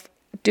yourself,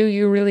 do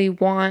you really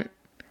want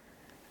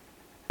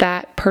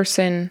that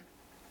person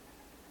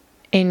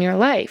in your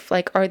life?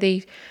 Like, are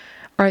they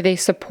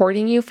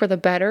supporting you for the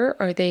better?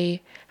 Are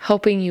they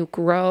helping you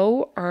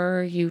grow?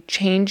 Are you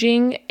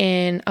changing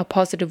in a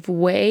positive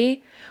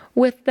way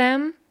with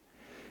them?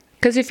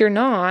 Because if you're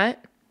not,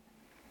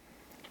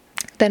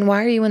 then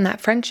why are you in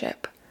that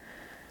friendship?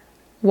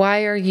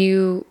 Why are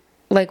you,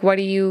 like, what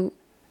do you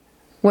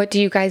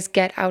guys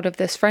get out of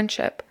this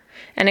friendship?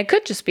 And it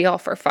could just be all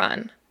for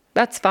fun.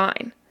 That's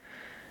fine.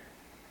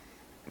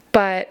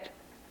 But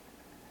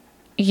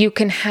you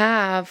can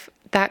have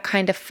that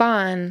kind of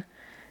fun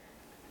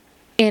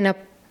in a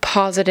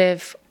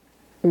positive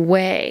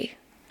way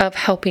of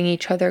helping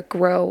each other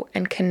grow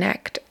and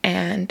connect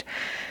and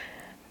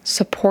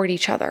support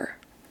each other.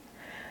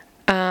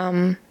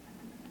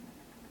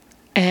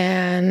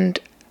 And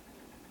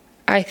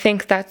I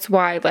think that's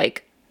why,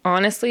 like,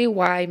 honestly,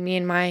 why me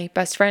and my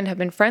best friend have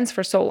been friends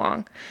for so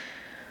long.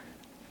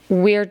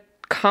 We're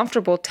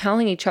comfortable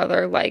telling each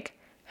other, like,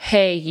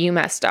 hey, you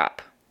messed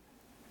up.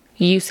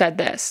 You said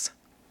this.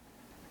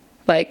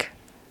 Like,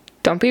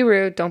 don't be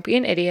rude. Don't be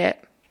an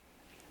idiot.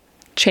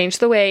 Change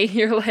the way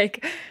you're,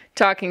 like,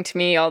 talking to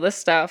me, all this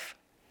stuff.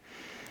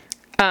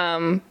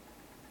 And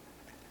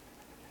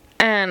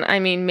I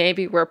mean,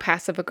 maybe we're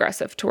passive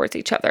aggressive towards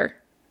each other.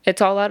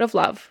 It's all out of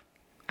love.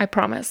 I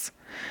promise.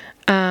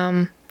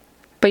 But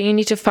you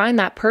need to find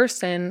that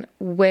person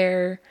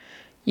where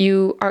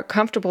you are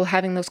comfortable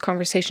having those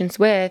conversations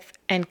with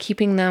and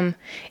keeping them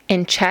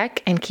in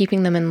check and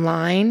keeping them in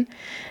line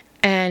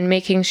and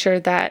making sure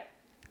that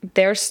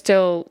they're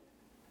still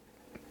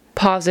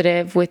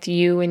positive with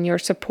you and your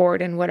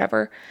support and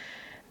whatever.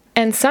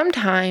 And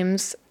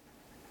sometimes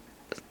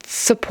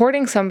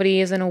supporting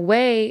somebody is in a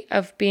way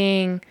of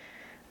being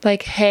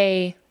like,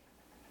 hey,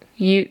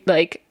 you,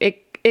 like,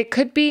 it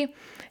could be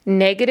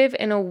negative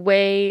in a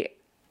way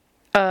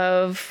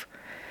of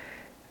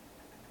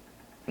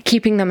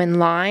keeping them in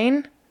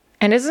line,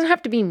 and it doesn't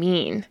have to be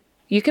mean.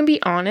 You can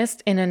be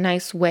honest in a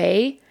nice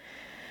way.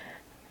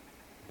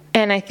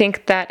 And I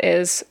think that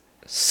is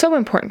so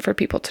important for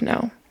people to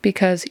know,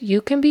 because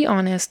you can be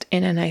honest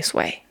in a nice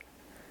way.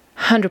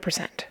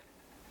 100%.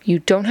 You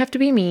don't have to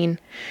be mean.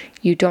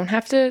 You don't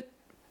have to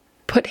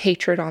put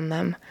hatred on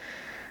them.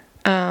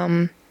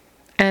 And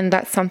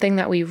that's something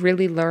that we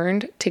really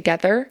learned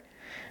together.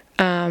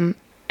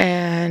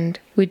 And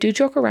we do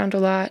joke around a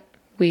lot.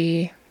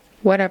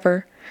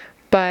 Whatever.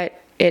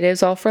 But it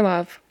is all for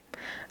love.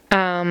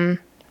 But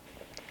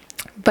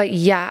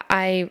yeah,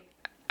 I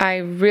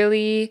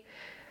really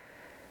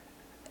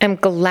am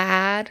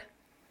glad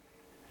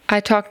I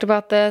talked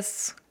about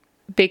this,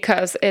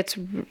 because it's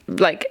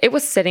like, it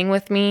was sitting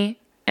with me,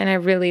 and I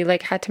really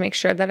like had to make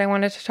sure that I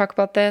wanted to talk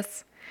about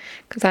this,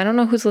 because I don't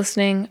know who's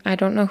listening. I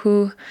don't know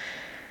who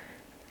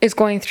is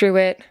going through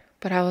it,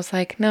 but I was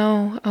like,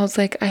 no,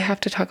 I have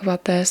to talk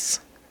about this.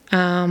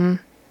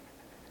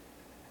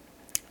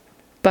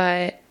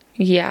 But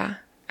yeah,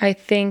 I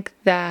think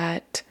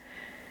that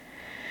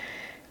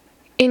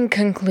in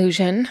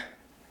conclusion,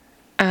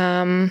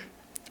 I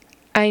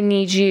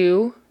need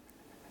you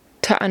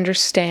to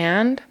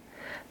understand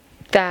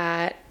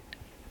that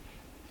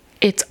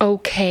it's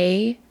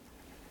okay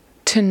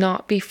to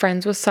not be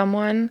friends with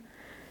someone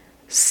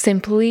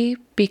simply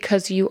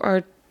because you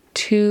are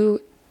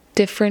two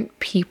different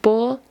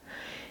people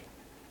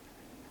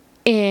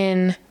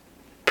in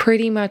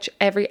pretty much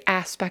every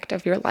aspect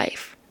of your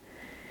life.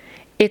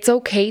 It's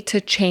okay to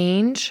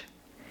change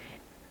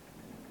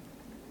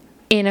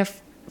in a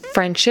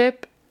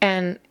friendship,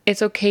 and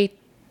it's okay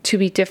to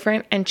be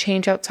different and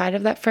change outside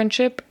of that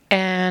friendship.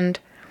 And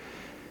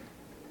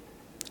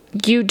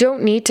you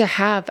don't need to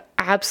have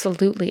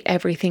absolutely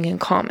everything in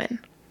common.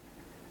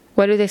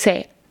 What do they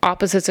say?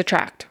 Opposites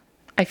attract.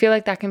 I feel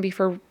like that can be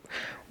for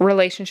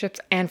relationships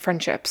and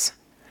friendships.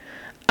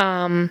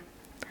 But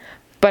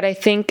I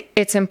think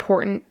it's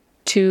important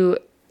to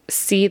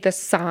see the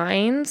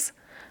signs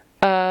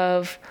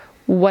of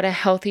what a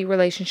healthy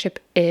relationship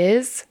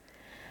is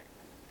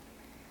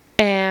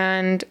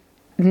and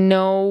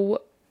know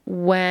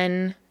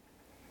when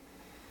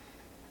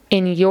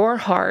in your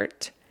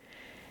heart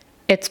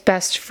it's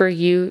best for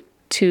you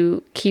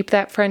to keep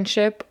that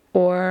friendship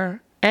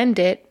or end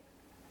it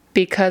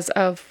because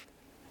of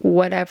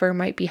whatever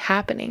might be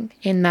happening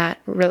in that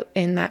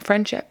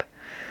friendship.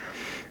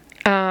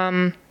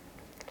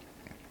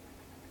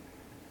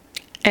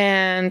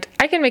 And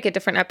I can make a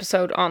different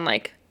episode on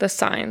like the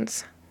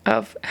signs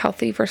of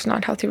healthy versus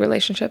not healthy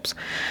relationships.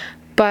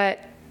 But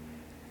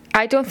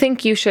I don't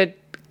think you should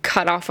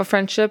cut off a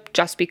friendship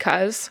just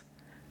because.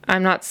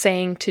 I'm not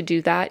saying to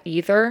do that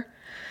either.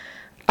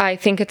 I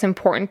think it's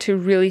important to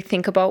really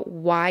think about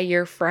why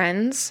you're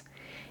friends.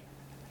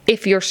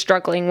 If you're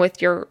struggling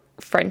with your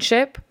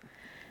friendship.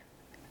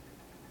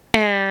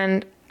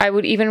 And I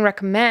would even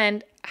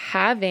recommend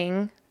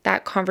having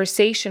that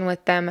conversation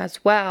with them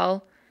as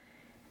well,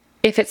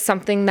 if it's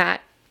something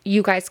that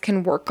you guys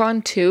can work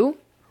on too.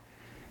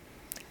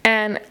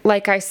 And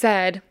like I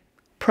said,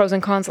 pros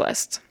and cons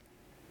list.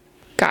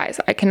 Guys,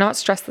 I cannot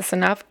stress this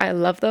enough. I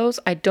love those.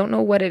 I don't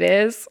know what it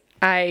is.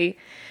 I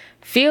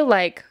feel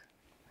like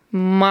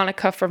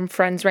Monica from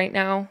Friends right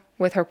now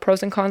with her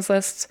pros and cons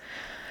lists,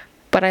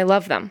 but I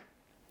love them.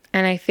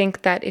 And I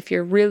think that if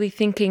you're really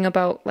thinking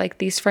about like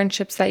these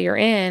friendships that you're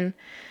in,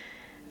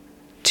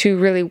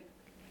 to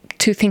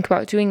think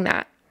about doing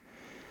that.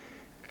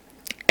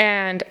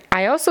 And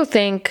I also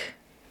think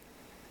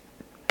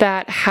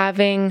that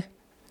having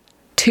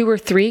 2 or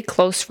 3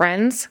 close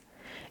friends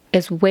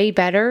is way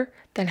better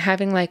than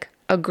having like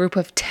a group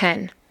of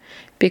 10,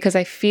 because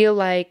I feel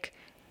like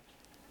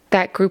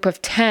that group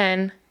of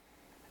 10,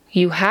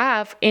 you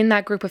have in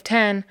that group of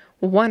 10,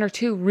 1 or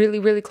 2 really,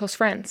 really close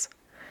friends.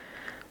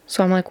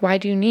 So I'm like, why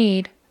do you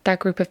need that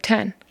group of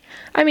 10?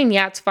 I mean,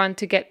 yeah, it's fun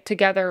to get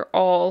together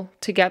all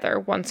together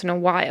once in a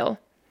while,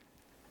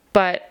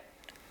 but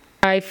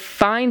I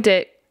find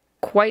it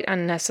quite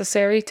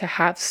unnecessary to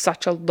have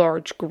such a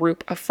large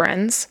group of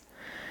friends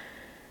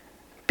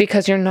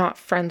because you're not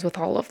friends with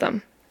all of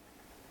them.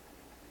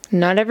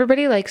 Not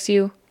everybody likes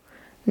you.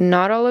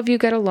 Not all of you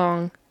get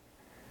along.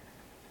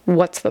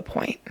 What's the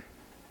point?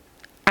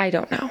 I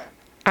don't know.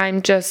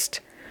 I'd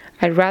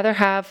rather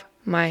have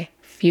my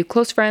few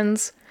close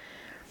friends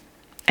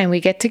and we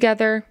get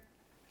together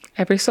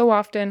every so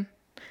often.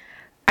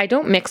 I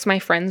don't mix my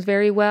friends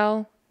very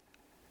well.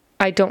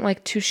 I don't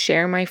like to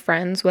share my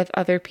friends with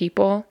other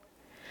people.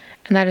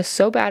 And that is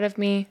so bad of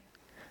me,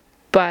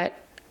 but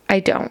I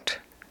don't.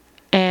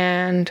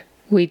 And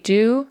we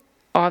do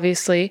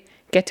obviously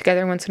get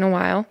together once in a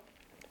while,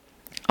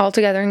 all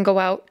together and go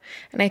out.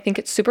 And I think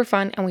it's super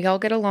fun and we all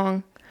get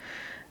along.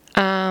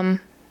 And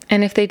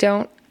if they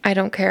don't, I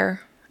don't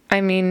care. I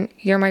mean,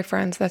 you're my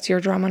friends. That's your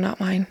drama, not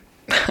mine.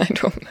 I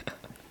don't know.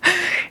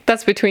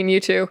 That's between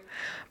you two.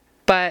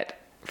 But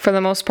for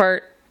the most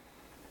part,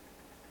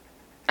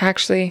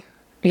 actually,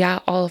 yeah,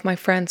 all of my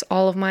friends,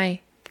 all of my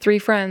 3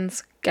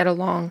 friends get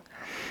along.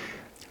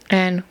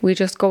 And we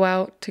just go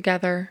out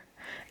together.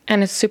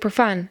 And it's super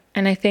fun.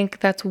 And I think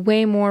that's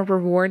way more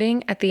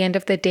rewarding at the end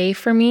of the day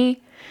for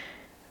me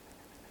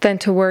than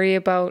to worry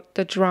about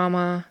the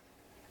drama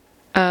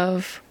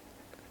of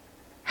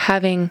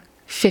having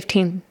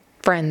 15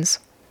 friends.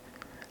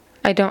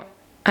 I don't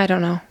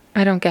know.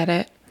 I don't get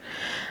it.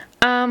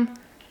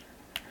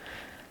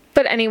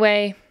 But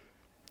anyway,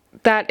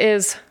 that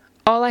is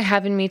all I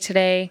have in me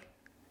today.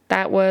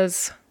 That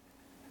was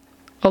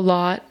a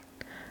lot.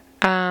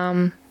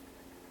 But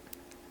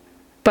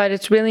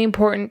it's really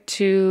important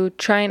to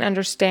try and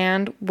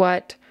understand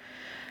what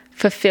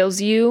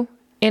fulfills you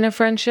in a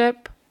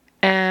friendship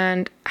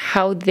and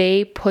how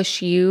they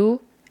push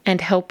you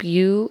and help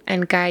you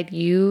and guide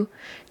you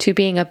to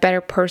being a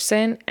better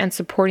person and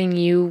supporting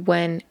you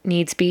when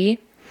needs be.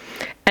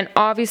 And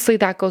obviously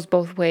that goes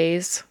both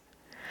ways.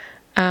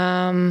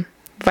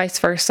 Vice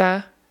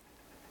versa.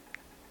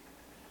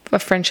 A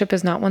friendship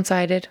is not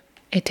one-sided.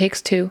 It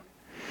takes 2.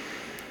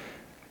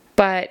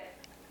 But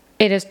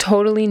it is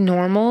totally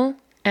normal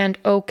and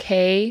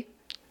okay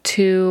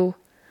to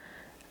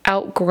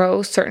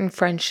outgrow certain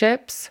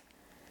friendships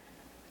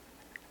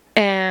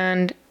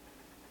and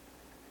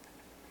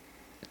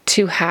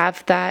to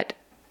have that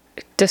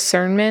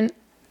discernment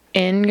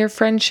in your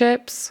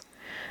friendships.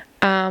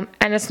 And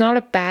it's not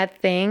a bad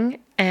thing,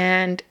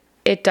 and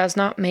it does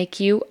not make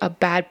you a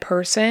bad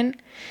person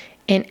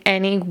in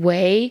any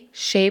way,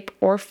 shape,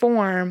 or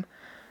form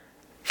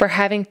for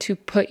having to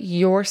put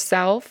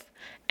yourself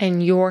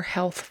and your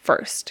health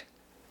first.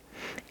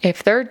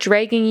 If they're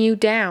dragging you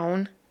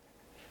down,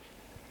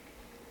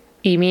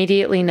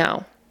 immediately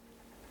no.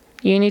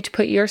 You need to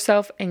put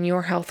yourself and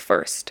your health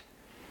first.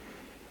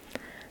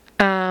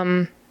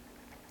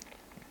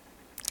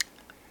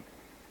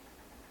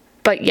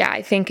 But yeah,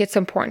 I think it's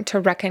important to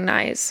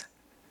recognize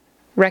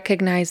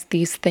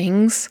these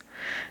things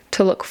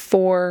to look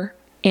for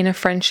in a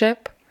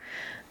friendship.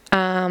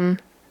 But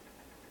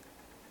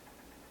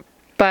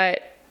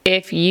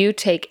if you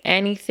take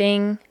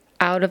anything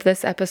out of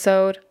this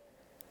episode,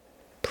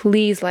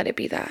 please let it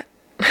be that.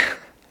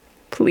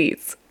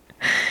 Please.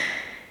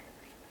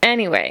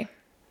 Anyway,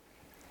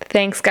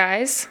 thanks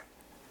guys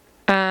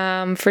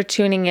for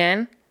tuning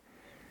in.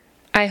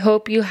 I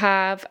hope you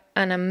have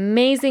an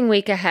amazing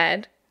week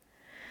ahead.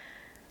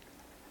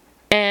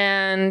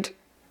 And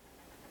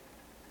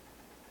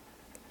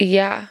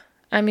yeah,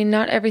 I mean,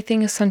 not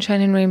everything is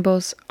sunshine and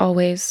rainbows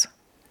always.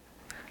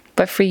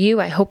 But for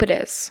you, I hope it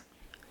is.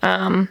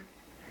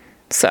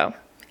 So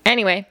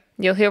anyway,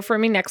 you'll hear from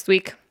me next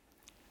week.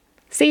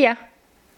 See ya.